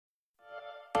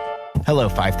Hello,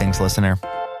 Five Things listener.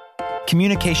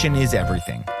 Communication is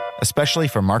everything, especially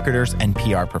for marketers and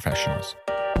PR professionals.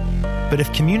 But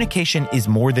if communication is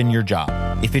more than your job,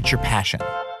 if it's your passion,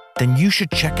 then you should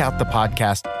check out the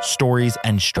podcast Stories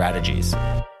and Strategies.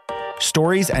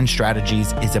 Stories and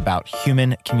Strategies is about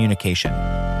human communication.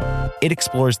 It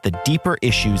explores the deeper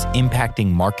issues impacting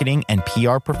marketing and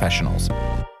PR professionals,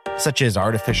 such as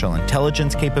artificial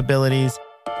intelligence capabilities,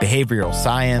 behavioral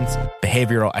science,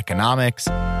 behavioral economics,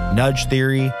 nudge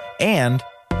theory, and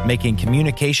making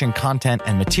communication content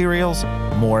and materials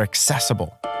more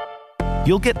accessible.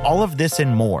 You'll get all of this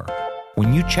and more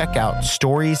when you check out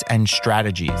Stories and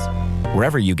Strategies,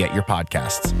 wherever you get your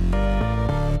podcasts.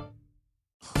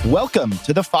 Welcome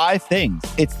to the Five Things.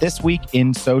 It's This Week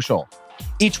in Social.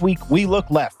 Each week, we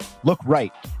look left, look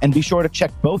right, and be sure to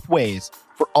check both ways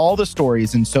for all the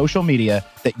stories in social media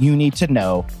that you need to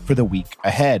know for the week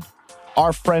ahead.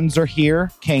 Our friends are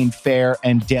here, Kane Fair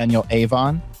and Daniel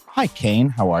Avon. Hi, Kane.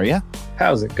 How are you?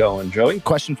 How's it going, Joey?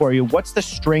 Question for you. What's the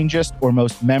strangest or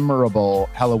most memorable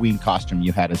Halloween costume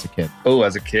you had as a kid? Oh,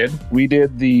 as a kid, we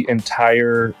did the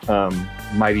entire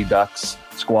Mighty Ducks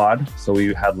squad. So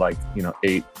we had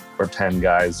 8 or 10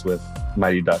 guys with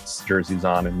Mighty Ducks jerseys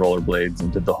on and rollerblades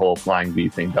and did the whole flying V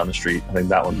thing down the street. I think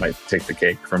that one might take the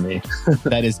cake for me.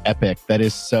 That is epic. That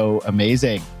is so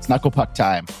amazing. It's Knuckle Puck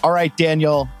time. All right,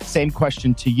 Daniel, same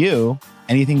question to you.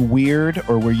 Anything weird,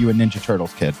 or were you a Ninja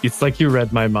Turtles kid? It's like you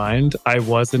read my mind. I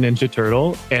was a Ninja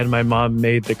Turtle, and my mom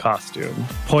made the costume.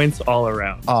 Points all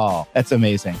around. Oh, that's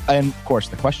amazing. And of course,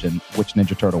 the question, which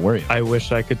Ninja Turtle were you? I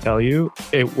wish I could tell you.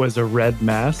 It was a red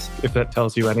mask, if that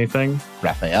tells you anything.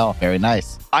 Raphael, very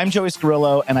nice. I'm Joey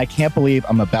Scarillo, and I can't believe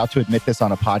I'm about to admit this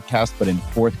on a podcast, but in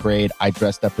 4th grade, I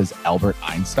dressed up as Albert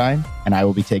Einstein, and I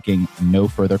will be taking no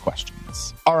further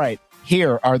questions. All right,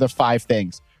 here are the 5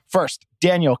 things. First,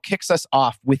 Daniel kicks us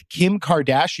off with Kim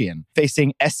Kardashian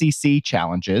facing SEC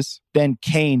challenges. Then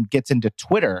Kane gets into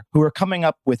Twitter, who are coming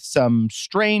up with some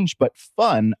strange but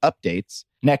fun updates.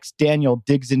 Next, Daniel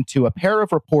digs into a pair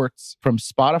of reports from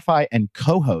Spotify and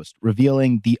co-host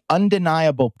revealing the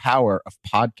undeniable power of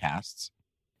podcasts.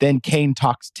 Then Kane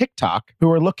talks TikTok, who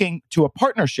are looking to a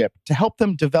partnership to help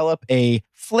them develop a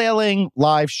flailing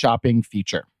live shopping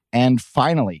feature. And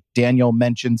finally, Daniel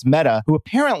mentions Meta, who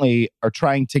apparently are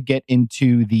trying to get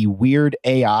into the weird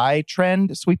AI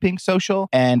trend sweeping social.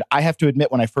 And I have to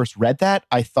admit, when I first read that,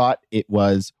 I thought it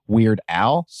was Weird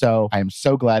Al. So I am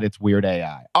so glad it's Weird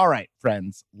AI. All right,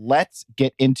 friends, let's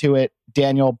get into it.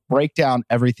 Daniel, break down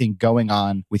everything going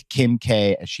on with Kim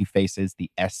K as she faces the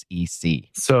SEC.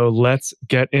 So let's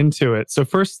get into it. So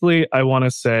firstly, I want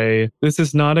to say this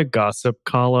is not a gossip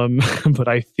column, but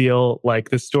I feel like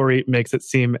the story makes it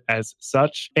seem as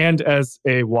such. And as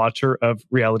a watcher of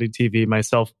reality TV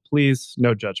myself, please,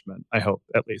 no judgment, I hope,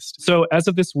 at least. So as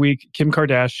of this week, Kim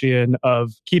Kardashian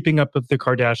of Keeping Up with the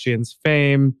Kardashians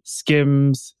fame,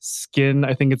 Skims, Skin,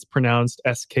 I think it's pronounced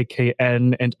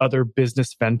SKKN, and other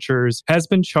business ventures, has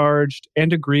been charged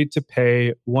and agreed to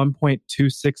pay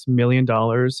 $1.26 million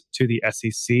to the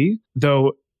SEC,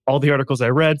 though all the articles I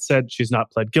read said she's not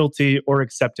pled guilty or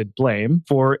accepted blame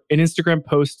for an Instagram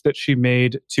post that she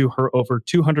made to her over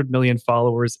 200 million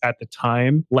followers at the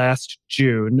time last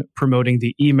June, promoting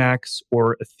the EMAX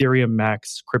or Ethereum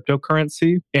Max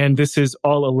cryptocurrency. And this is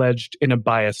all alleged in a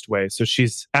biased way. So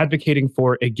she's advocating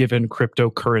for a given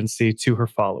cryptocurrency to her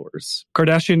followers.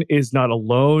 Kardashian is not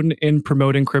alone in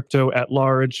promoting crypto at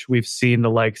large. We've seen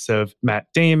the likes of Matt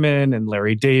Damon and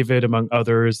Larry David, among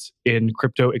others, in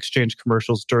crypto exchange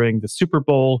commercials during the Super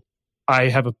Bowl. I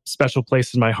have a special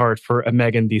place in my heart for a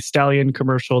Megan Thee Stallion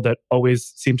commercial that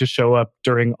always seemed to show up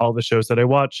during all the shows that I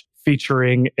watch,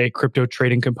 featuring a crypto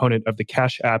trading component of the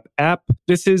Cash app.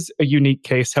 This is a unique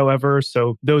case, however.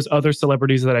 So those other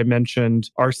celebrities that I mentioned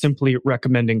are simply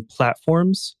recommending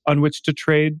platforms on which to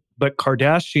trade, but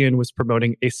Kardashian was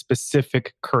promoting a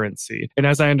specific currency. And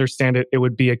as I understand it, it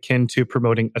would be akin to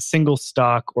promoting a single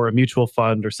stock or a mutual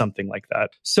fund or something like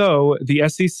that. So the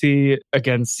SEC,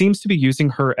 again, seems to be using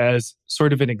her as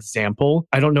sort of an example.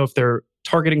 I don't know if they're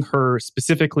targeting her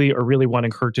specifically or really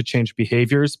wanting her to change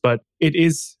behaviors, but it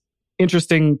is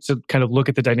interesting to kind of look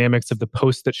at the dynamics of the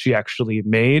post that she actually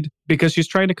made, because she's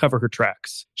trying to cover her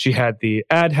tracks. She had the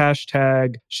ad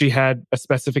hashtag, she had a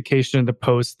specification in the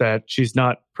post that she's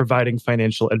not providing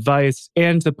financial advice,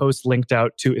 and the post linked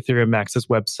out to Ethereum Max's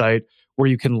website, where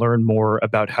you can learn more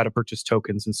about how to purchase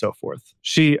tokens and so forth.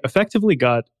 She effectively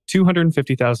got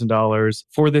 $250,000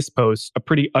 for this post, a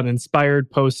pretty uninspired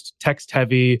post, text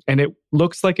heavy, and it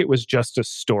looks like it was just a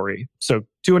story. So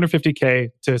 $250K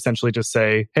to essentially just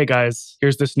say, hey guys,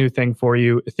 here's this new thing for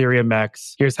you, Ethereum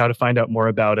Max, here's how to find out more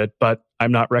about it. But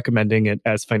I'm not recommending it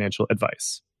as financial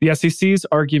advice. The SEC's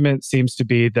argument seems to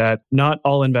be that not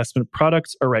all investment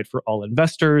products are right for all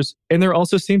investors. And there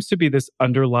also seems to be this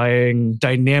underlying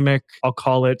dynamic, I'll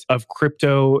call it, of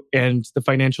crypto and the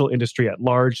financial industry at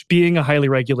large being a highly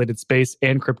regulated space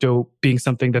and crypto being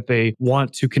something that they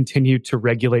want to continue to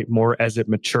regulate more as it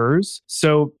matures.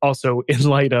 So also in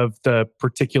light of the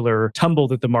particular tumble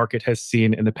that the market has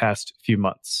seen in the past few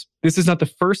months. This is not the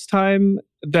first time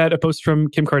that a post from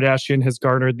Kim Kardashian has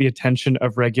garnered the attention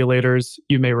of regulators.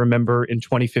 You may remember in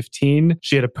 2015,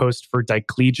 she had a post for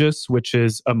Diclegis, which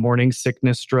is a morning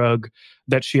sickness drug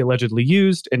that she allegedly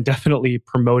used and definitely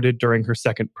promoted during her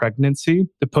second pregnancy.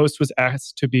 The post was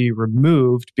asked to be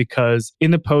removed because in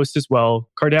the post as well,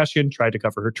 Kardashian tried to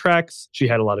cover her tracks. She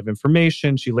had a lot of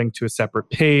information. She linked to a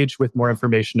separate page with more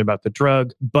information about the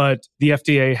drug, but the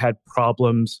FDA had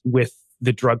problems with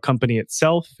the drug company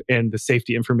itself and the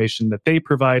safety information that they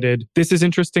provided. This is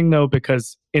interesting though,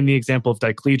 because in the example of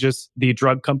Diclegis, the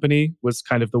drug company was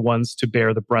kind of the ones to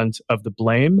bear the brunt of the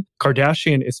blame.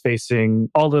 Kardashian is facing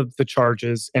all of the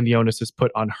charges and the onus is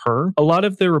put on her. A lot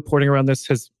of the reporting around this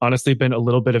has honestly been a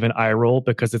little bit of an eye roll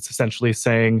because it's essentially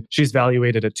saying she's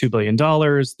valuated at $2 billion.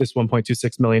 This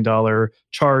 $1.26 million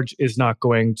charge is not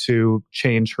going to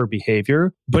change her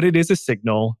behavior, but it is a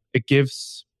signal. It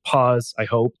gives pause, I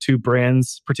hope, to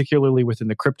brands, particularly within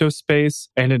the crypto space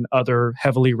and in other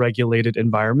heavily regulated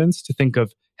environments, to think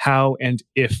of how and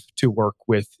if to work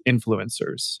with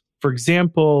influencers. For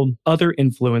example, other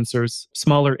influencers,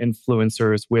 smaller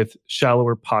influencers with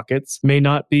shallower pockets may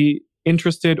not be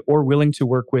interested or willing to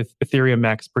work with Ethereum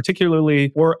Max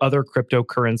particularly, or other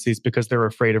cryptocurrencies because they're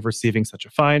afraid of receiving such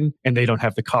a fine and they don't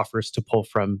have the coffers to pull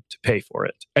from to pay for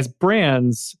it. As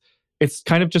brands, it's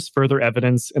kind of just further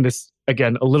evidence, and this,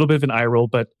 again, a little bit of an eye roll,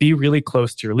 but be really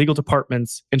close to your legal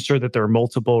departments. Ensure that there are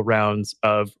multiple rounds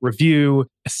of review,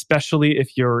 especially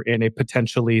if you're in a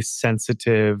potentially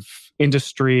sensitive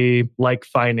industry like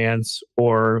finance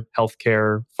or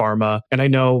healthcare, pharma. And I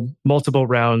know multiple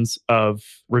rounds of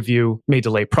review may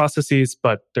delay processes,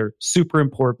 but they're super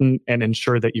important, and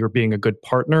ensure that you're being a good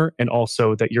partner and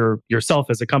also that you're yourself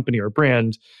as a company or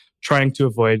brand trying to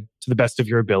avoid, to the best of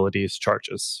your abilities,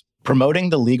 charges. Promoting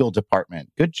the legal department.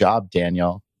 Good job,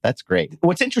 Daniel. That's great.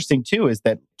 What's interesting too is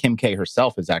that Kim K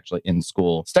herself is actually in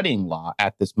school studying law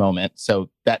at this moment. So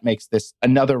that makes this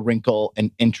another wrinkle,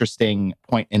 an interesting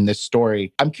point in this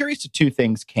story. I'm curious to two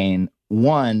things, Kane.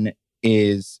 One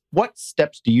is, what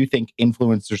steps do you think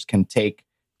influencers can take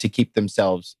to keep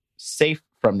themselves safe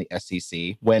from the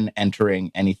SEC when entering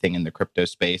anything in the crypto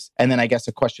space? And then I guess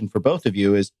a question for both of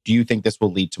you is, do you think this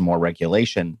will lead to more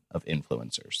regulation of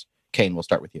influencers? Kane, we'll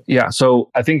start with you. Yeah, so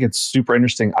I think it's super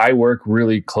interesting. I work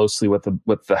really closely with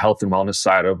the health and wellness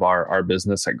side of our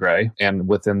business at Gray. And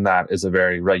within that is a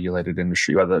very regulated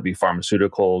industry, whether it be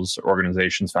pharmaceuticals,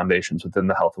 organizations, foundations within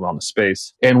the health and wellness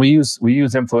space. And we use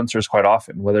influencers quite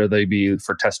often, whether they be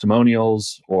for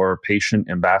testimonials or patient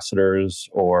ambassadors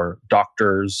or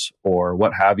doctors or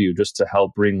what have you, just to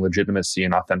help bring legitimacy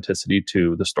and authenticity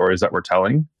to the stories that we're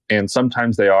telling. And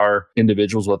sometimes they are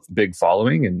individuals with big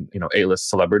following and, A-list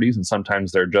celebrities. And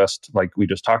sometimes they're just, like we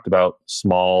just talked about,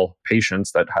 small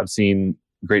patients that have seen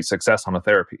great success on a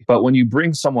therapy. But when you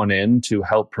bring someone in to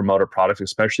help promote a product,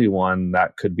 especially one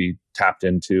that could be tapped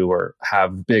into or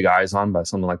have big eyes on by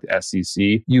something like the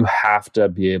SEC, you have to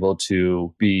be able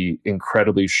to be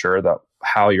incredibly sure that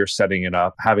how you're setting it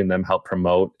up, having them help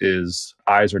promote, is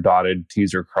I's are dotted,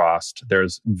 T's are crossed.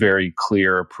 There's very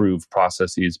clear approved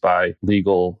processes by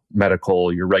legal,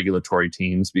 medical, your regulatory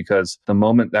teams, because the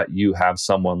moment that you have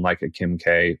someone like a Kim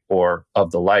K or of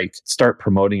the like start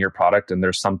promoting your product and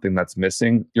there's something that's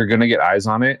missing, you're going to get eyes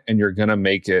on it and you're going to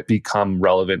make it become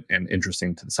relevant and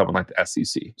interesting to someone like the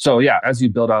SEC. So yeah, as you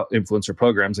build out influencer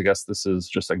programs, I guess this is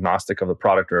just agnostic of a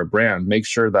product or a brand, make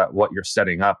sure that what you're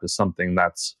setting up is something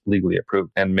that's legally approved,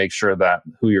 and make sure that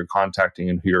who you're contacting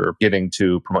and who you're getting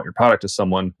to promote your product is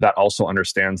someone that also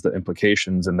understands the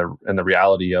implications and the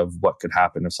reality of what could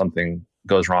happen if something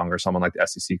goes wrong or someone like the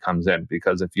SEC comes in.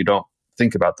 Because if you don't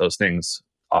think about those things,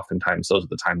 oftentimes those are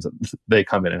the times that they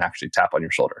come in and actually tap on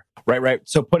your shoulder. Right.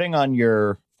 So putting on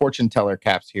your fortune teller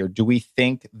caps here, do we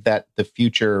think that the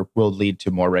future will lead to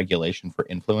more regulation for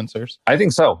influencers? I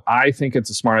think so. I think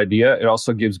it's a smart idea. It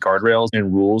also gives guardrails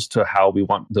and rules to how we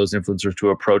want those influencers to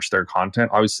approach their content.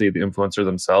 Obviously, the influencer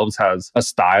themselves has a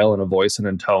style and a voice and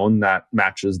a tone that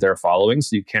matches their following,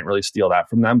 so you can't really steal that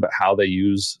from them. But how they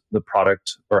use the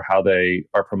product or how they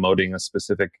are promoting a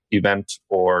specific event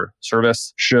or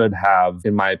service should have,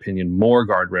 in my opinion, more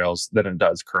guardrails than it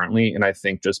does currently. And I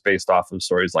think just based off of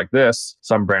stories like this,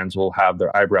 some brands will have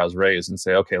their eyebrows raised and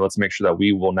say, okay, let's make sure that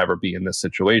we will never be in this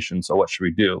situation. So what should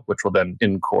we do? Which will then,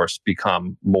 in course,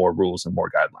 become more rules and more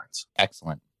guidelines.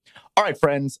 Excellent. All right,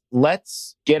 friends,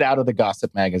 let's get out of the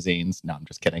gossip magazines. No, I'm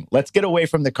just kidding. Let's get away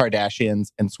from the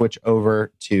Kardashians and switch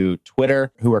over to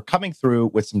Twitter, who are coming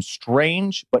through with some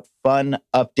strange but fun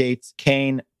updates.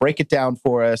 Kane, break it down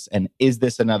for us. And is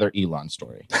this another Elon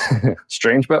story?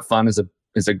 Strange but fun is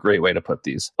a great way to put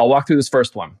these. I'll walk through this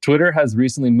first one. Twitter has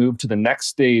recently moved to the next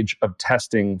stage of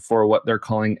testing for what they're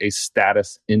calling a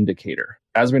status indicator.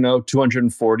 As we know,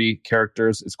 240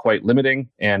 characters is quite limiting,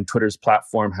 and Twitter's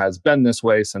platform has been this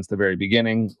way since the very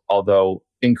beginning, although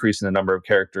increasing the number of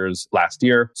characters last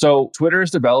year. So Twitter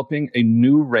is developing a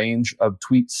new range of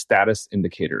tweet status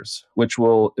indicators, which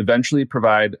will eventually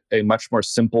provide a much more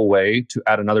simple way to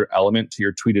add another element to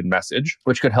your tweeted message,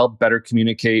 which could help better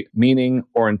communicate meaning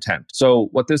or intent. So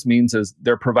what this means is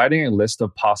they're providing a list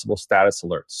of possible status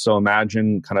alerts. So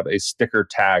imagine kind of a sticker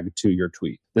tag to your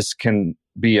tweet. This can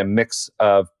be a mix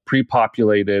of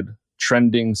pre-populated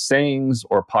trending sayings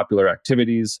or popular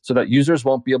activities so that users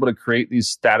won't be able to create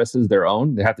these statuses their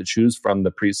own. They have to choose from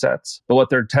the presets. But what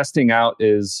they're testing out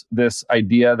is this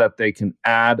idea that they can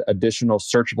add additional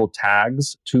searchable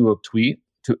tags to a tweet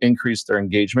to increase their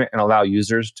engagement and allow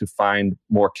users to find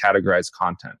more categorized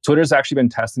content. Twitter's actually been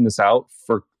testing this out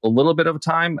for a little bit of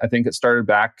time. I think it started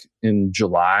back in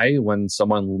July when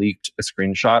someone leaked a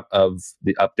screenshot of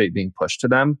the update being pushed to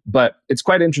them. But it's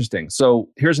quite interesting. So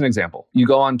here's an example. You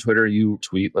go on Twitter, you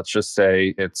tweet, let's just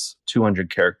say it's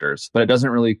 200 characters, but it doesn't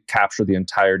really capture the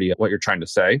entirety of what you're trying to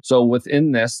say. So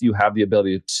within this, you have the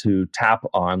ability to tap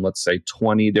on, let's say,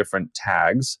 20 different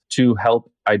tags to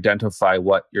help identify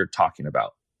what you're talking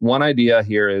about. One idea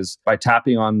here is by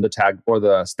tapping on the tag or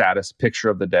the status picture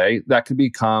of the day, that could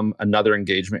become another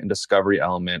engagement and discovery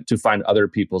element to find other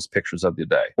people's pictures of the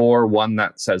day. Or one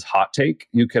that says hot take,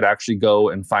 you could actually go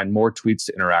and find more tweets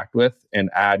to interact with and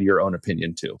add your own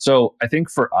opinion to. So I think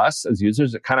for us as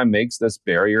users, it kind of makes this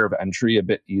barrier of entry a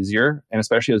bit easier. And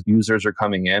especially as users are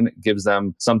coming in, it gives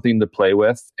them something to play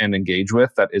with and engage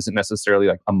with that isn't necessarily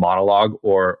like a monologue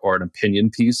or an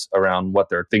opinion piece around what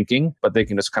they're thinking, but they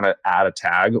can just kind of add a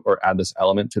tag or add this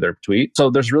element to their tweet. So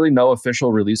there's really no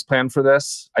official release plan for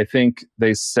this. I think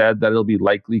they said that it'll be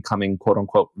likely coming, quote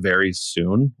unquote, very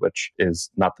soon, which is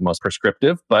not the most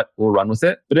prescriptive, but we'll run with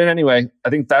it. But in anyway, I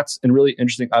think that's a really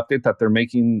interesting update that they're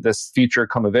making this feature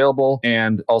come available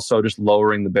and also just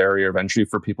lowering the barrier of entry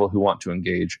for people who want to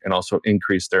engage and also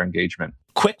increase their engagement.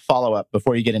 Quick follow-up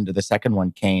before you get into the second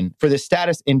one, Kane. For the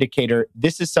status indicator,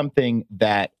 this is something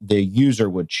that the user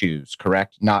would choose,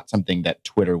 correct? Not something that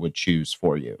Twitter would choose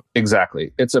for you.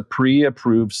 Exactly. It's a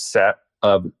pre-approved set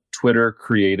of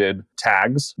Twitter-created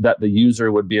tags that the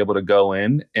user would be able to go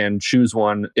in and choose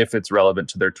one if it's relevant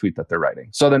to their tweet that they're writing.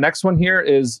 So the next one here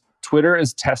is Twitter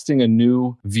is testing a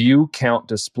new view count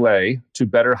display to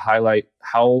better highlight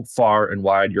how far and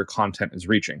wide your content is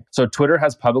reaching. So Twitter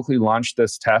has publicly launched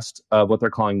this test of what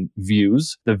they're calling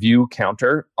views, the view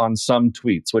counter on some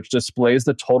tweets, which displays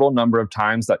the total number of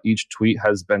times that each tweet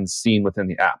has been seen within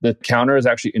the app. The counter is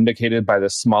actually indicated by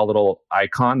this small little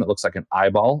icon that looks like an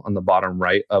eyeball on the bottom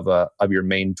right of your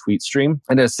main tweet stream.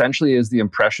 And it essentially is the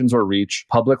impressions or reach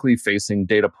publicly facing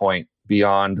data point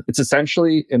beyond. It's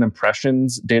essentially an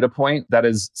impressions data point that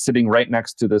is sitting right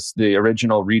next to the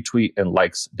original retweet and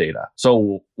likes data.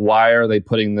 So why are they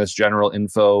putting this general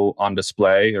info on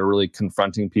display or really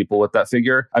confronting people with that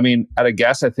figure? I mean, at a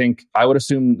guess, I think I would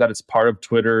assume that it's part of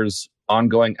Twitter's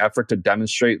ongoing effort to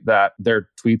demonstrate that their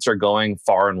tweets are going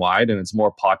far and wide and it's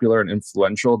more popular and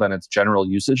influential than its general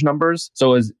usage numbers.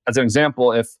 So as an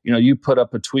example, if you put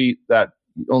up a tweet that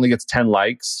only gets 10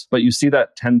 likes, but you see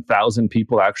that 10,000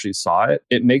 people actually saw it,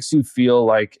 it makes you feel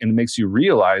like, and it makes you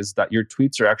realize that your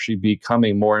tweets are actually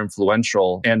becoming more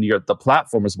influential and the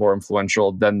platform is more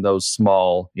influential than those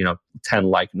small, 10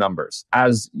 like numbers.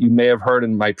 As you may have heard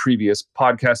in my previous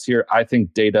podcast here, I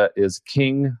think data is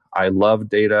king. I love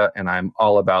data and I'm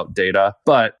all about data.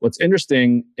 But what's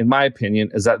interesting, in my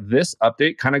opinion, is that this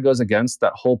update kind of goes against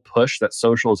that whole push that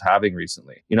social is having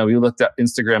recently. We looked at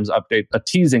Instagram's update, a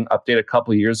teasing update a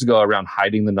couple of years ago around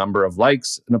hiding the number of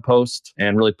likes in a post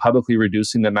and really publicly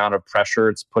reducing the amount of pressure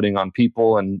it's putting on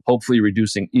people and hopefully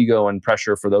reducing ego and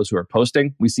pressure for those who are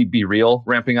posting. We see Be Real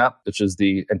ramping up, which is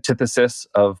the antithesis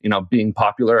of, being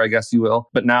popular, I guess you will.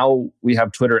 But now we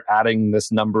have Twitter adding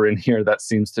this number in here that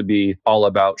seems to be all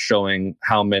about showing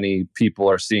how many people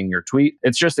are seeing your tweet.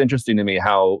 It's just interesting to me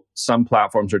how some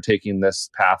platforms are taking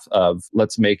this path of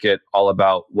let's make it all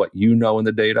about what you know in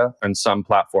the data. And some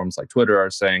platforms like Twitter are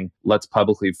saying, let's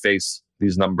publicly face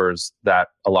these numbers that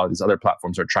a lot of these other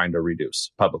platforms are trying to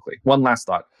reduce publicly. One last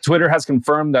thought. Twitter has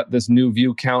confirmed that this new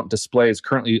view count display is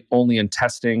currently only in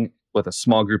testing with a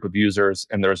small group of users,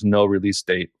 and there's no release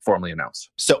date formally announced.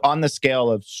 So on the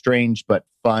scale of strange but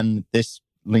fun, this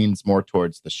leans more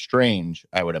towards the strange,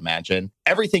 I would imagine.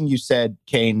 Everything you said,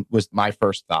 Kane, was my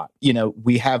first thought. You know,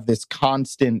 we have this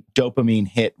constant dopamine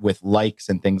hit with likes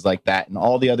and things like that. And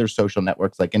all the other social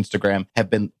networks like Instagram have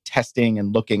been testing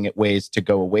and looking at ways to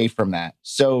go away from that.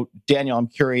 So, Daniel, I'm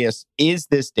curious, is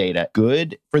this data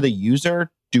good for the user?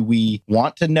 Do we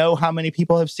want to know how many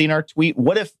people have seen our tweet?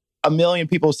 What if 1 million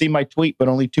people see my tweet, but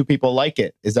only 2 people like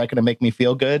it? Is that going to make me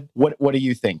feel good? What do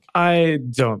you think? I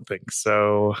don't think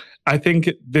so. I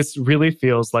think this really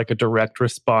feels like a direct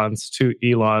response to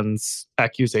Elon's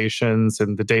accusations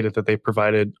and the data that they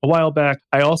provided a while back.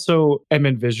 I also am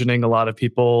envisioning a lot of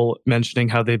people mentioning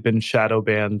how they've been shadow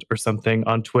banned or something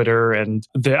on Twitter, and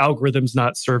the algorithm's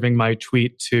not serving my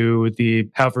tweet to the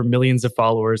however millions of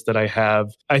followers that I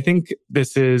have. I think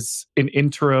this is an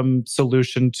interim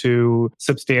solution to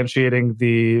substantiating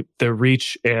the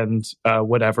reach and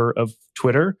whatever of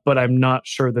Twitter, but I'm not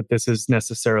sure that this is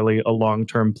necessarily a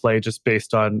long-term play just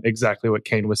based on exactly what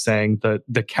Kane was saying,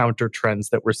 the counter trends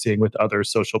that we're seeing with other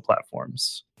social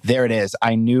platforms. There it is.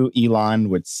 I knew Elon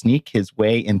would sneak his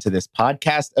way into this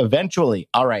podcast eventually.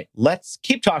 All right, let's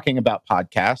keep talking about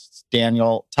podcasts.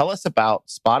 Daniel, tell us about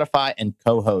Spotify and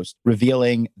Co-Host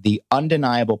revealing the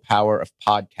undeniable power of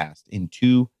podcast in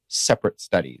 2 separate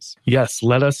studies. Yes,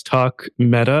 let us talk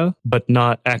Meta, but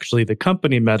not actually the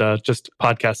company Meta, just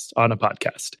podcasts on a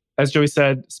podcast. As Joey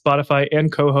said, Spotify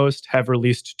and Co-Host have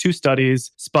released 2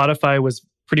 studies. Spotify was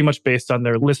pretty much based on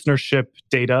their listenership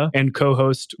data, and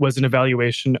Co-Host was an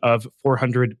evaluation of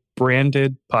 400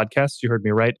 branded podcasts. You heard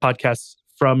me right, podcasts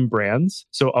from brands.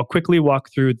 So I'll quickly walk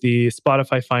through the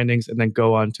Spotify findings and then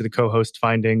go on to the Co-Host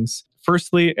findings.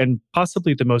 Firstly, and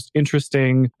possibly the most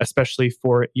interesting, especially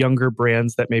for younger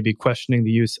brands that may be questioning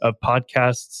the use of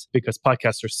podcasts, because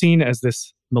podcasts are seen as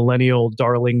this millennial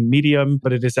darling medium,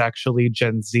 but it is actually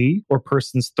Gen Z or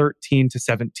persons 13 to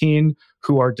 17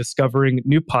 who are discovering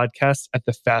new podcasts at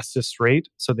the fastest rate.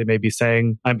 So they may be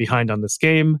saying, I'm behind on this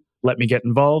game. Let me get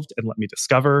involved and let me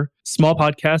discover. Small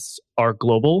podcasts are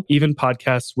global. Even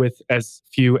podcasts with as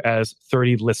few as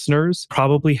 30 listeners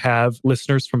probably have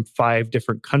listeners from 5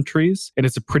 different countries. And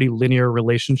it's a pretty linear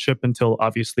relationship until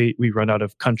obviously we run out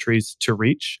of countries to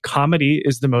reach. Comedy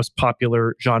is the most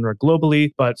popular genre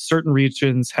globally, but certain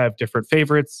regions have different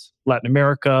favorites. Latin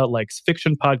America likes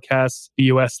fiction podcasts. The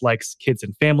US likes kids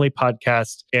and family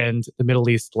podcasts. And the Middle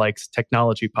East likes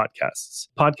technology podcasts.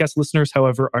 Podcast listeners,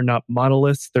 however, are not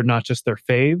monoliths. They're not just their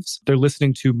faves. They're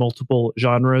listening to multiple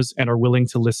genres and are willing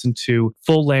to listen to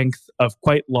full length of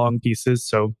quite long pieces.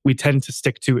 So we tend to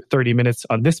stick to 30 minutes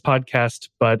on this podcast,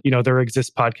 but there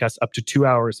exist podcasts up to 2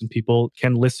 hours and people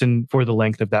can listen for the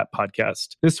length of that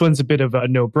podcast. This one's a bit of a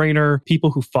no-brainer. People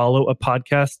who follow a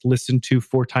podcast listen to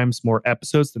 4 times more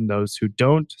episodes than those who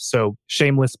don't. So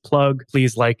shameless plug,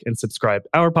 please like and subscribe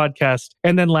our podcast.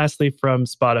 And then lastly, from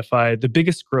Spotify, the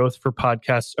biggest growth for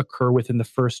podcasts occur within the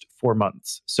first 4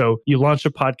 months. So you launch a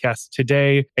podcast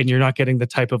today and you're not getting the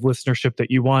type of listenership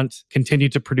that you want. Continue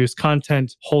to produce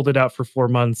content, hold it out for 4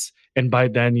 months. And by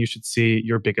then you should see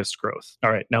your biggest growth.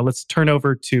 All right, now let's turn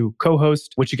over to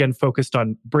Co-Host, which again focused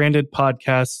on branded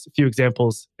podcasts. A few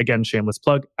examples, again, shameless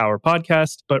plug, our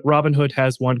podcast, but Robinhood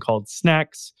has one called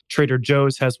Snacks. Trader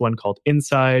Joe's has one called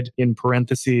Inside, in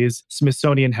parentheses.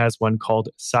 Smithsonian has one called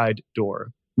Side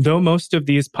Door. Though most of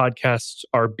these podcasts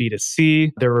are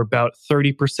B2C, there are about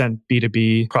 30%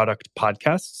 B2B product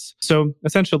podcasts. So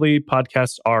essentially,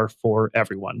 podcasts are for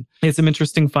everyone. It's some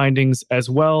interesting findings as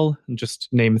well. Just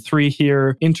name 3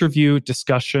 here. Interview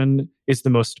discussion is the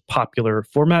most popular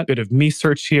format. Bit of me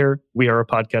search here. We are a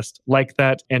podcast like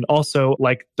that. And also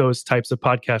like those types of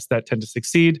podcasts that tend to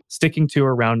succeed, sticking to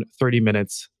around 30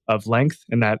 minutes of length,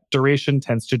 and that duration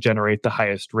tends to generate the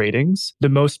highest ratings. The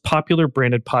most popular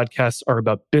branded podcasts are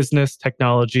about business,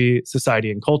 technology,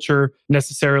 society, and culture.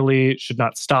 Necessarily should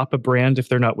not stop a brand if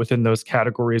they're not within those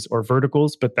categories or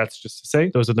verticals, but that's just to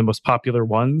say those are the most popular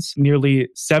ones. Nearly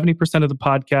 70% of the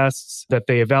podcasts that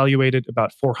they evaluated,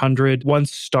 about 400,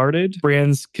 once started,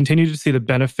 brands continue to see the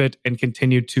benefit and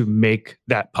continue to make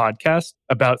that podcast.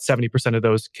 About 70% of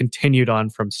those continued on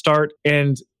from start.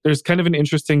 And there's kind of an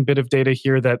interesting bit of data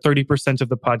here that 30% of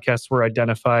the podcasts were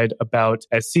identified about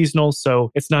as seasonal. So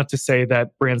it's not to say that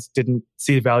brands didn't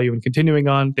see value in continuing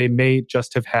on. They may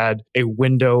just have had a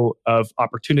window of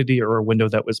opportunity or a window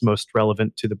that was most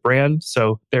relevant to the brand.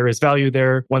 So there is value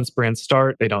there. Once brands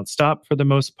start, they don't stop for the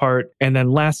most part. And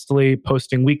then lastly,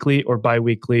 posting weekly or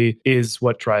bi-weekly is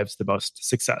what drives the most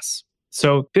success.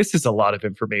 So this is a lot of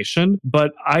information,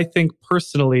 but I think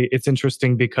personally it's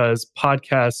interesting because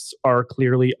podcasts are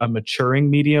clearly a maturing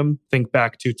medium. Think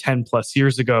back to 10 plus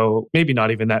years ago, maybe not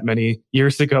even that many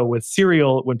years ago with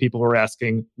Serial, when people were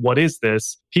asking, what is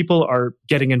this? People are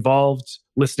getting involved,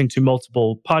 listening to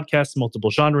multiple podcasts,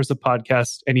 multiple genres of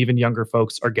podcasts, and even younger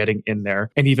folks are getting in there.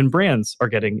 And even brands are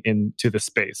getting into the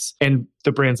space. And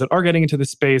the brands that are getting into the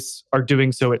space are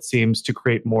doing so, it seems, to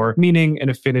create more meaning and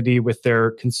affinity with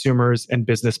their consumers and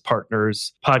business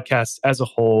partners. Podcasts as a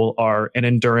whole are an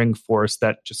enduring force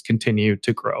that just continue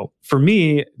to grow. For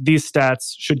me, these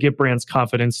stats should give brands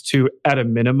confidence to, at a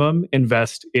minimum,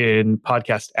 invest in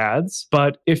podcast ads.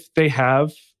 But if they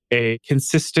have a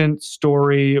consistent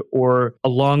story or a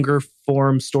longer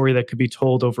form story that could be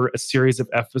told over a series of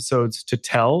episodes to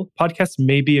tell, podcasts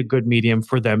may be a good medium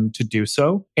for them to do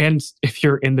so. And if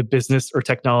you're in the business or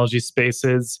technology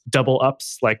spaces, double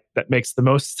ups, like that makes the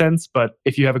most sense. But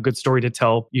if you have a good story to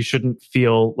tell, you shouldn't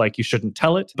feel like you shouldn't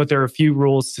tell it. But there are a few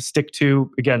rules to stick to.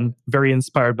 Again, very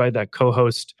inspired by that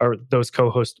co-host or those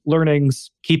co-host learnings.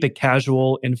 Keep it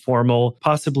casual, informal,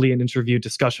 possibly an interview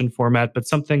discussion format, but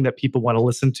something that people want to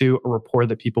listen to, a rapport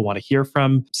that people want to hear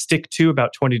from. Stick to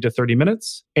about 20 to 30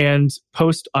 minutes and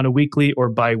post on a weekly or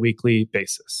bi-weekly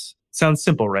basis. Sounds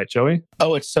simple, right, Joey?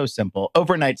 Oh, it's so simple.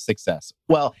 Overnight success.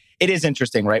 Well, it is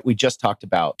interesting, right? We just talked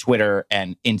about Twitter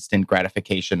and instant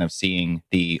gratification of seeing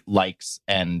the likes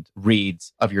and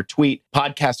reads of your tweet.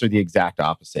 Podcasts are the exact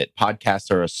opposite.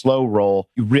 Podcasts are a slow roll.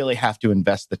 You really have to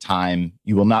invest the time.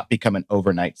 You will not become an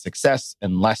overnight success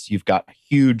unless you've got a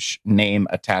huge name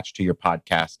attached to your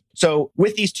podcast. So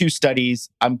with these two studies,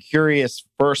 I'm curious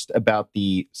first about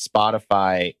the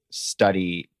Spotify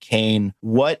study. Kane,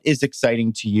 what is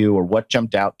exciting to you or what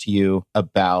jumped out to you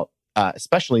about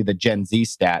especially the Gen Z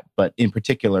stat, but in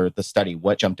particular, the study?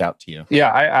 What jumped out to you? Yeah,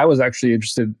 I was actually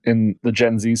interested in the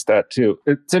Gen Z stat too.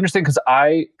 It's interesting because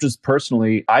I just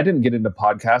personally, I didn't get into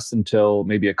podcasts until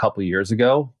maybe a couple of years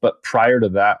ago. But prior to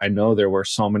that, I know there were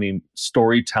so many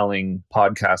storytelling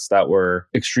podcasts that were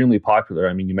extremely popular.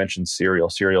 I mean, you mentioned Serial.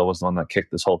 Serial was the one that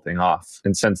kicked this whole thing off.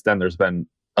 And since then, there's been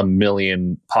a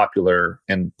million popular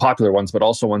ones, but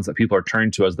also ones that people are turning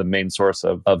to as the main source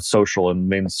of social and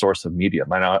main source of media.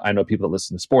 I know people that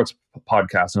listen to sports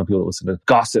podcasts. I know people that listen to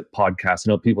gossip podcasts.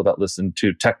 I know people that listen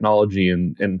to technology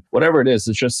and whatever it is.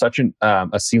 It's just such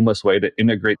a seamless way to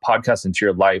integrate podcasts into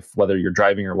your life, whether you're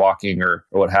driving or walking or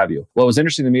what have you. What was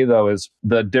interesting to me, though, is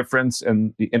the difference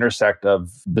in the intersect of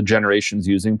the generations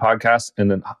using podcasts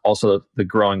and then also the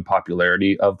growing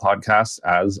popularity of podcasts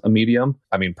as a medium.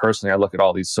 I mean, personally, I look at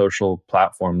all these social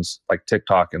platforms like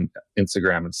TikTok and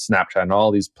Instagram and Snapchat and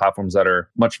all these platforms that are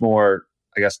much more,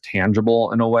 I guess,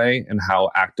 tangible in a way and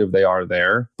how active they are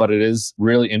there. But it is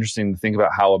really interesting to think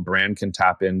about how a brand can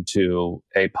tap into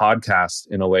a podcast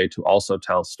in a way to also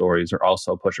tell stories or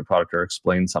also push a product or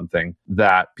explain something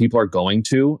that people are going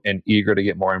to and eager to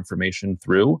get more information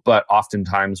through. But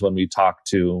oftentimes when we talk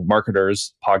to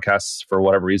marketers, podcasts, for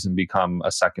whatever reason, become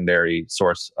a secondary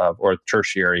source of or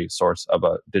tertiary source of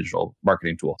a digital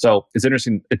marketing tool. So it's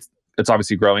interesting. It's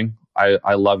obviously growing.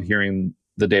 I love hearing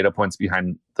the data points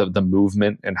behind the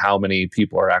movement and how many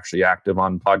people are actually active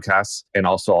on podcasts. And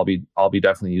also I'll be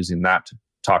definitely using that to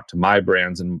talk to my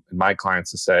brands and my clients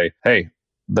to say, hey,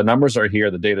 the numbers are here,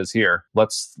 the data's here.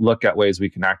 Let's look at ways we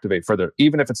can activate further,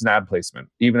 even if it's an ad placement,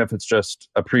 even if it's just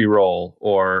a pre-roll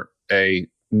or a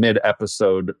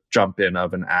mid-episode jump in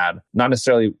of an ad, not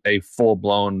necessarily a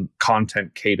full-blown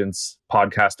content cadence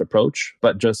podcast approach,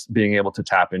 but just being able to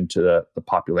tap into the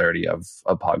popularity of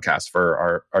podcasts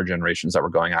for our generations that we're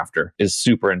going after is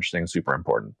super interesting, super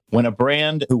important. When a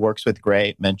brand who works with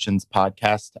Gray mentions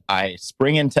podcast, I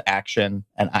spring into action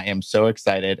and I am so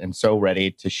excited and so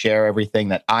ready to share everything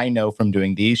that I know from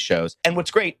doing these shows. And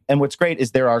what's great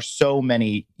is there are so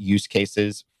many use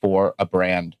cases for a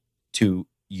brand to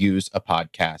use a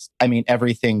podcast. I mean,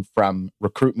 everything from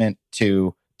recruitment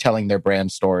to telling their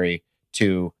brand story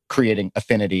to creating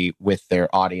affinity with their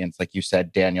audience, like you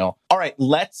said, Daniel. All right,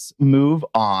 let's move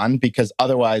on because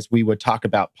otherwise we would talk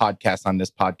about podcasts on this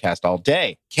podcast all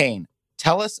day. Kane,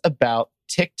 tell us about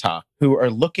TikTok, who are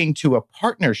looking to a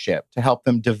partnership to help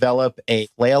them develop a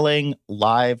flailing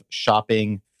live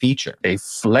shopping feature. A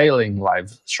flailing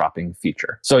live shopping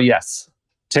feature. So yes,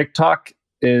 TikTok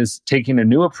is taking a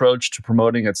new approach to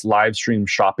promoting its live stream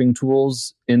shopping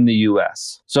tools in the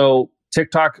US. So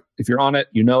TikTok, if you're on it,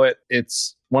 you know it.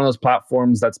 It's one of those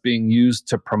platforms that's being used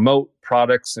to promote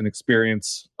products and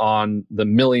experience on the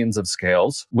millions of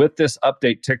scales. With this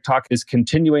update, TikTok is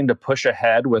continuing to push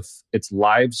ahead with its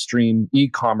live stream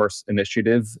e-commerce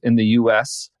initiative in the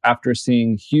US after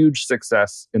seeing huge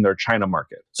success in their China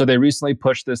market. So they recently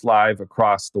pushed this live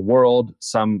across the world.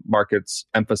 Some markets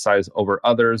emphasize over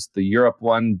others. The Europe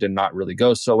one did not really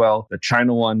go so well. The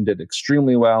China one did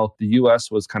extremely well. The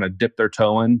US was kind of dipped their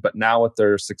toe in, but now with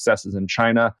their successes in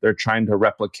China, they're trying to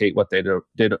replicate what they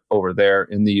did over there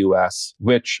in the US,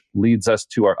 which leads us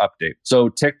to our update. So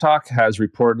TikTok has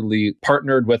reportedly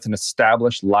partnered with an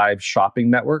established live shopping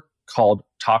network called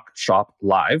Talk Shop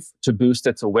Live to boost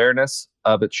its awareness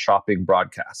of its shopping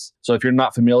broadcasts. So if you're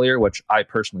not familiar, which I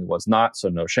personally was not, so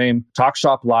no shame, Talk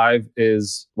Shop Live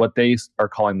is what they are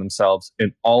calling themselves,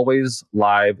 an always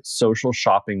live social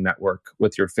shopping network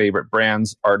with your favorite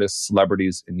brands, artists,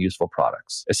 celebrities, and useful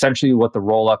products. Essentially what the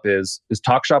roll-up is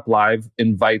Talk Shop Live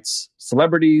invites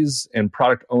celebrities and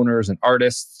product owners and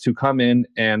artists to come in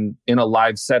and in a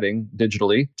live setting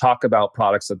digitally, talk about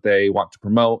products that they want to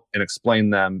promote and explain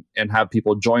them and have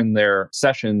people join their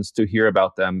sessions to hear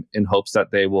about them in hopes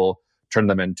that they will turn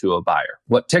them into a buyer.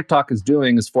 What TikTok is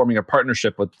doing is forming a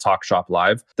partnership with Talk Shop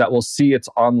Live that will see its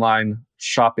online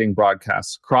shopping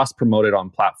broadcasts cross-promoted on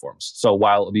platforms. So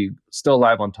while it'll be still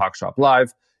live on Talk Shop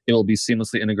Live, it will be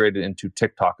seamlessly integrated into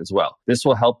TikTok as well. This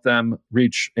will help them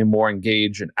reach a more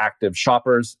engaged and active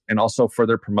shoppers and also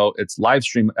further promote its live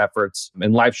stream efforts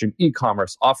and live stream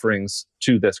e-commerce offerings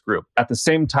to this group. At the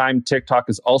same time, TikTok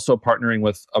is also partnering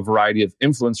with a variety of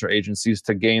influencer agencies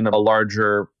to gain a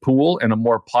larger pool and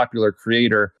more popular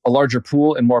creators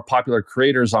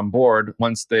on board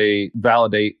once they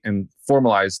validate and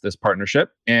formalize this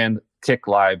partnership and kick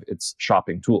live its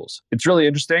shopping tools. It's really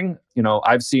interesting.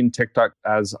 I've seen TikTok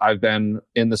as I've been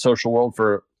in the social world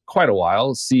for quite a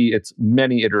while, see its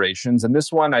many iterations. And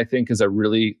this one, I think, is a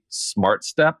really smart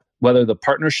step. Whether the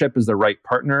partnership is the right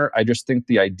partner, I just think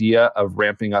the idea of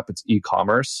ramping up its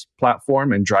e-commerce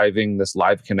platform and driving this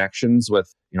live connections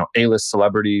with, A-list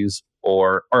celebrities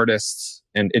or artists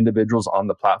and individuals on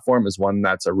the platform is one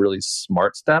that's a really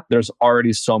smart step. There's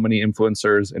already so many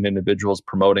influencers and individuals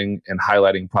promoting and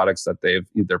highlighting products that they've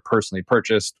either personally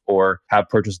purchased or have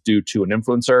purchased due to an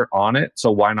influencer on it.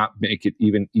 So why not make it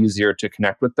even easier to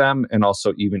connect with them and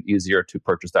also even easier to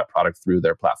purchase that product through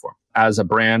their platform? As a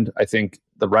brand, I think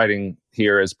the writing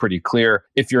here is pretty clear.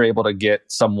 If you're able to get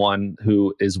someone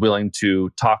who is willing to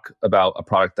talk about a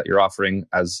product that you're offering,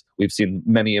 as we've seen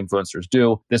many influencers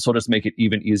do, this will just make it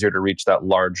even easier to reach that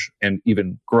large and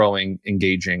even growing,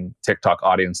 engaging TikTok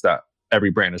audience that every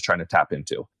brand is trying to tap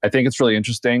into. I think it's really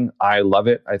interesting. I love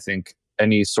it. I think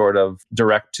any sort of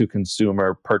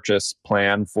direct-to-consumer purchase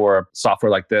plan for a software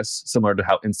like this, similar to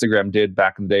how Instagram did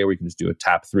back in the day, where you can just do a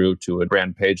tap through to a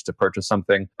brand page to purchase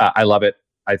something. I love it.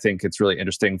 I think it's really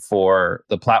interesting for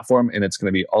the platform. And it's going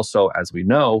to be also, as we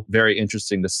know, very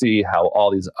interesting to see how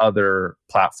all these other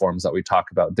platforms that we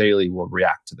talk about daily will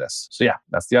react to this. So yeah,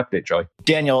 that's the update, Joey.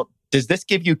 Daniel, does this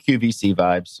give you QVC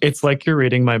vibes? It's like you're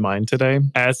reading my mind today.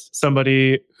 As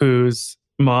somebody whose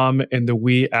mom in the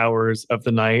wee hours of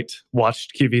the night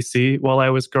watched QVC while I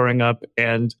was growing up,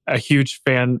 and a huge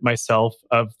fan myself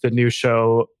of the new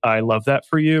show I Love That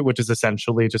For You, which is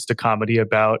essentially just a comedy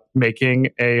about making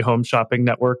a home shopping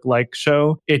network like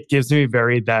show. It gives me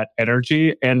very that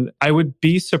energy, and I would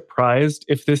be surprised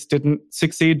if this didn't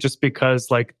succeed, just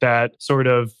because like that sort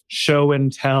of show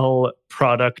and tell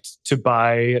product to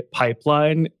buy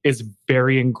pipeline is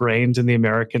very ingrained in the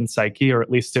American psyche, or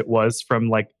at least it was from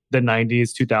like the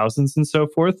 90s, 2000s, and so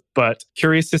forth. But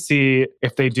curious to see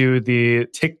if they do the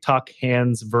TikTok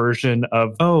hands version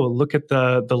of, oh, look at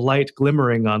the light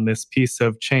glimmering on this piece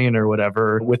of chain or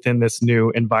whatever within this new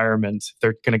environment.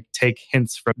 They're going to take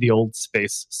hints from the old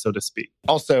space, so to speak.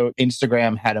 Also,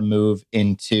 Instagram had a move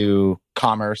into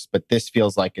commerce, but this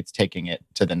feels like it's taking it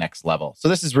to the next level. So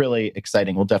this is really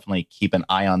exciting. We'll definitely keep an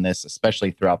eye on this,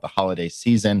 especially throughout the holiday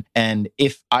season. And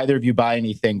if either of you buy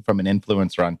anything from an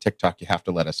influencer on TikTok, you have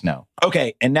to let us know.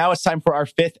 Okay, and now it's time for our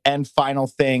fifth and final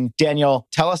thing. Daniel,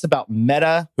 tell us about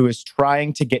Meta, who is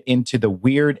trying to get into the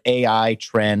weird AI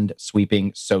trend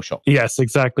sweeping social. Yes,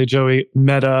 exactly, Joey.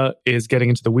 Meta is getting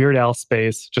into the Weird Al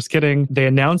space. Just kidding. They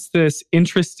announced this,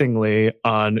 interestingly,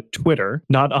 on Twitter,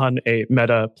 not on a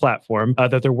Meta platform,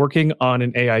 that they're working on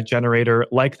an AI generator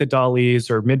like the DALL-E's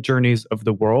or Midjourneys of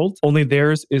the world. Only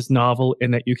theirs is novel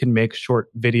in that you can make short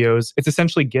videos. It's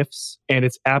essentially GIFs, and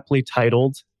it's aptly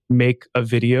titled Make a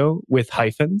Video with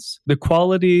hyphens. The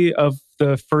quality of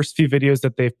The first few videos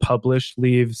that they've published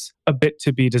leaves a bit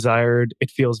to be desired. It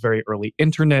feels very early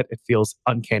internet. It feels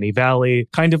uncanny valley,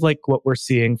 kind of like what we're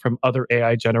seeing from other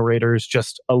AI generators,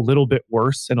 just a little bit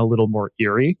worse and a little more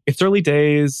eerie. It's early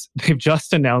days. They've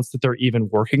just announced that they're even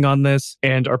working on this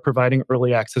and are providing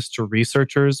early access to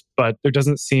researchers, but there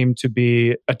doesn't seem to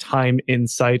be a time in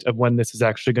sight of when this is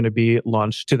actually going to be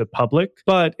launched to the public.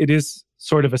 But it is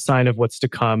sort of a sign of what's to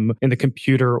come in the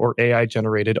computer or AI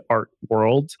generated art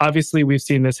world. Obviously, we've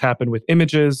seen this happen with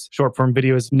images. Short form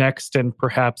video is next, and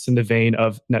perhaps in the vein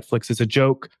of Netflix is a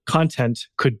joke, content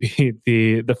could be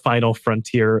the final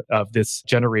frontier of this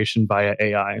generation via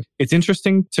AI. It's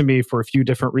interesting to me for a few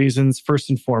different reasons. First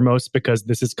and foremost, because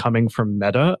this is coming from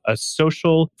Meta, a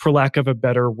social, for lack of a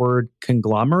better word,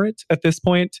 conglomerate at this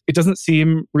point. It doesn't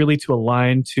seem really to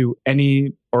align to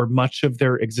any or much of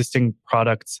their existing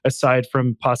products, aside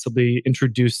from possibly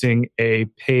introducing a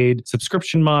paid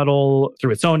subscription model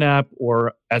through its own app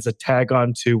or as a tag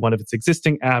on to one of its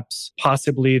existing apps.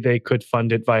 Possibly they could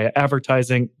fund it via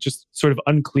advertising. Just sort of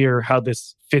unclear how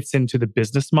this fits into the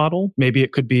business model. Maybe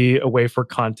it could be a way for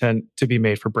content to be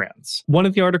made for brands. One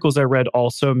of the articles I read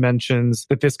also mentions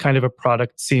that this kind of a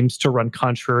product seems to run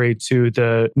contrary to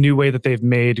the new way that they've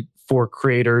made for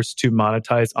creators to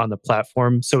monetize on the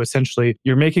platform. So essentially,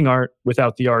 you're making art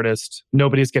without the artist.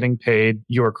 Nobody's getting paid.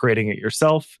 You're creating it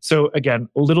yourself. So again,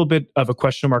 a little bit of a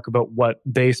question mark about what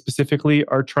they specifically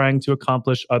are trying to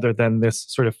accomplish other than this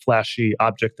sort of flashy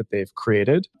object that they've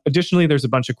created. Additionally, there's a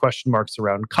bunch of question marks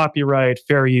around copyright,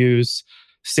 fair use,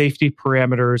 safety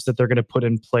parameters that they're going to put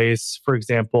in place. For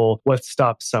example, what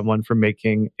stops someone from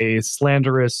making a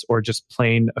slanderous or just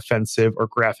plain offensive or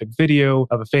graphic video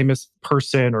of a famous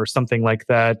person or something like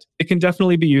that? It can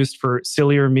definitely be used for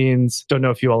sillier means. Don't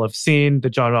know if you all have seen the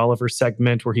John Oliver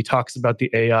segment where he talks about the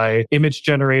AI image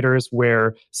generators,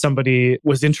 where somebody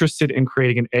was interested in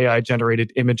creating an AI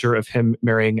generated imager of him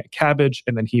marrying a cabbage,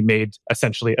 and then he made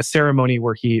essentially a ceremony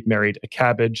where he married a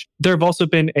cabbage. There have also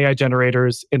been AI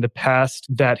generators in the past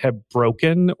that have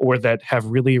broken or that have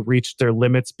really reached their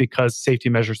limits because safety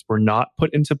measures were not put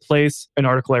into place. An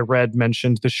article I read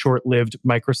mentioned the short-lived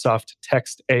Microsoft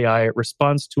text AI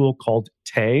response tool called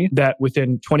Tay that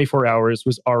within 24 hours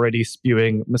was already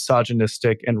spewing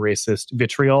misogynistic and racist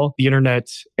vitriol. The internet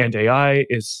and AI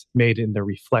is made in the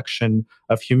reflection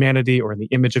of humanity or in the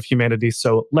image of humanity.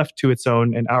 So left to its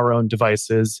own and our own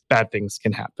devices, bad things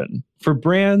can happen. For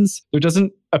brands, there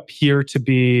doesn't appear to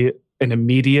be an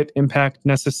immediate impact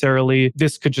necessarily.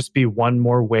 This could just be one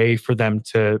more way for them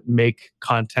to make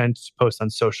content to post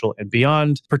on social and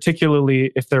beyond,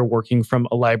 particularly if they're working from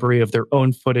a library of their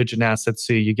own footage and assets.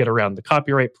 So you get around the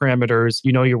copyright parameters,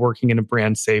 you know you're working in a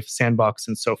brand safe sandbox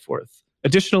and so forth.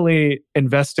 Additionally,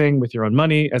 investing with your own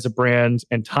money as a brand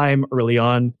and time early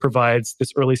on provides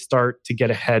this early start to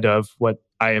get ahead of what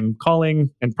I am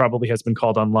calling, and probably has been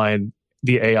called online,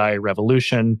 the AI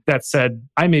revolution. That said,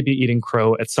 I may be eating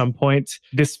crow at some point.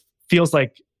 This feels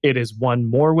like it is one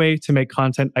more way to make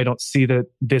content. I don't see that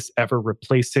this ever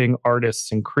replacing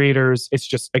artists and creators. It's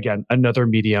just, again, another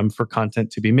medium for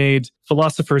content to be made.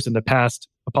 Philosophers in the past,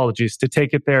 apologies to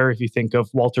take it there, if you think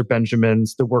of Walter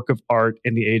Benjamin's The Work of Art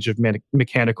in the Age of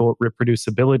Mechanical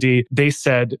Reproducibility, they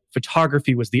said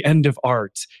photography was the end of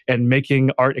art and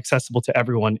making art accessible to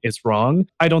everyone is wrong.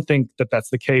 I don't think that that's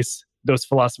the case. Those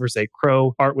philosophers ate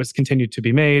crow. Art was continued to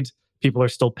be made. People are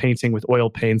still painting with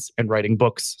oil paints and writing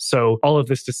books. So all of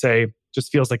this to say,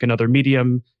 just feels like another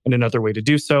medium and another way to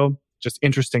do so. Just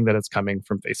interesting that it's coming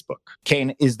from Facebook.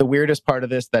 Kane, is the weirdest part of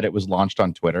this that it was launched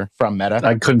on Twitter from Meta?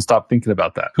 I couldn't stop thinking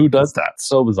about that. Who does that?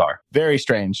 So bizarre. Very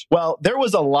strange. Well, there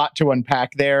was a lot to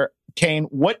unpack there. Kane,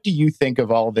 what do you think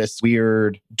of all this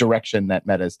weird direction that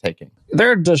Meta is taking?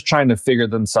 They're just trying to figure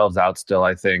themselves out still,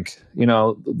 I think. You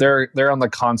know, they're on the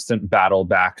constant battle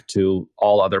back to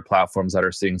all other platforms that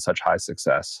are seeing such high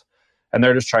success. And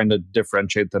they're just trying to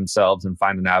differentiate themselves and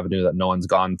find an avenue that no one's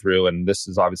gone through. And this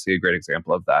is obviously a great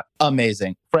example of that.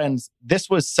 Amazing. Friends, this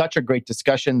was such a great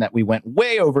discussion that we went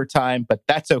way over time, but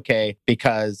that's okay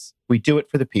because we do it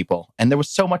for the people. And there was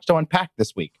so much to unpack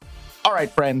this week. All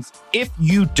right, friends, if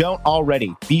you don't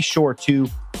already, be sure to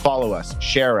follow us,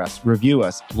 share us, review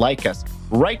us, like us,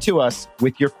 write to us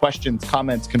with your questions,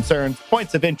 comments, concerns,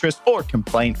 points of interest, or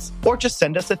complaints, or just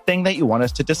send us a thing that you want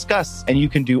us to discuss. And you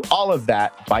can do all of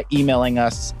that by emailing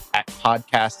us at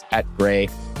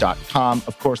podcast@grey.com.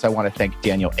 Of course, I want to thank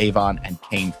Daniel Avon and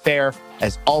Kane Fair.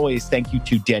 As always, thank you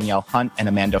to Danielle Hunt and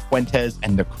Amanda Fuentes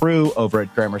and the crew over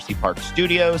at Gramercy Park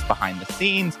Studios behind the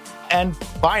scenes. And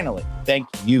finally, thank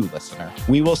you, listener.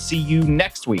 We will see you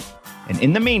next week. And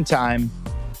in the meantime,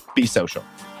 be social.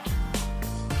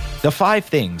 The 5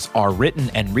 Things are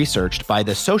written and researched by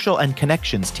the Social and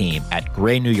Connections team at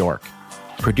Gray, New York.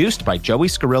 Produced by Joey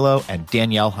Scarillo and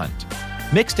Danielle Hunt.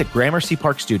 Mixed at Gramercy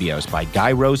Park Studios by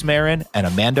Guy Rosemarin and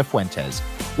Amanda Fuentes,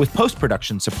 with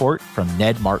post-production support from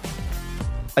Ned Martin.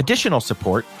 Additional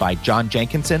support by John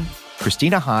Jenkinson,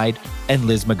 Christina Hyde, and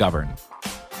Liz McGovern.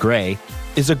 Gray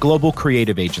is a global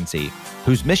creative agency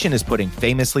whose mission is putting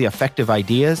famously effective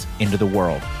ideas into the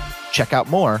world. Check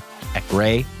out more at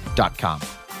gray.com.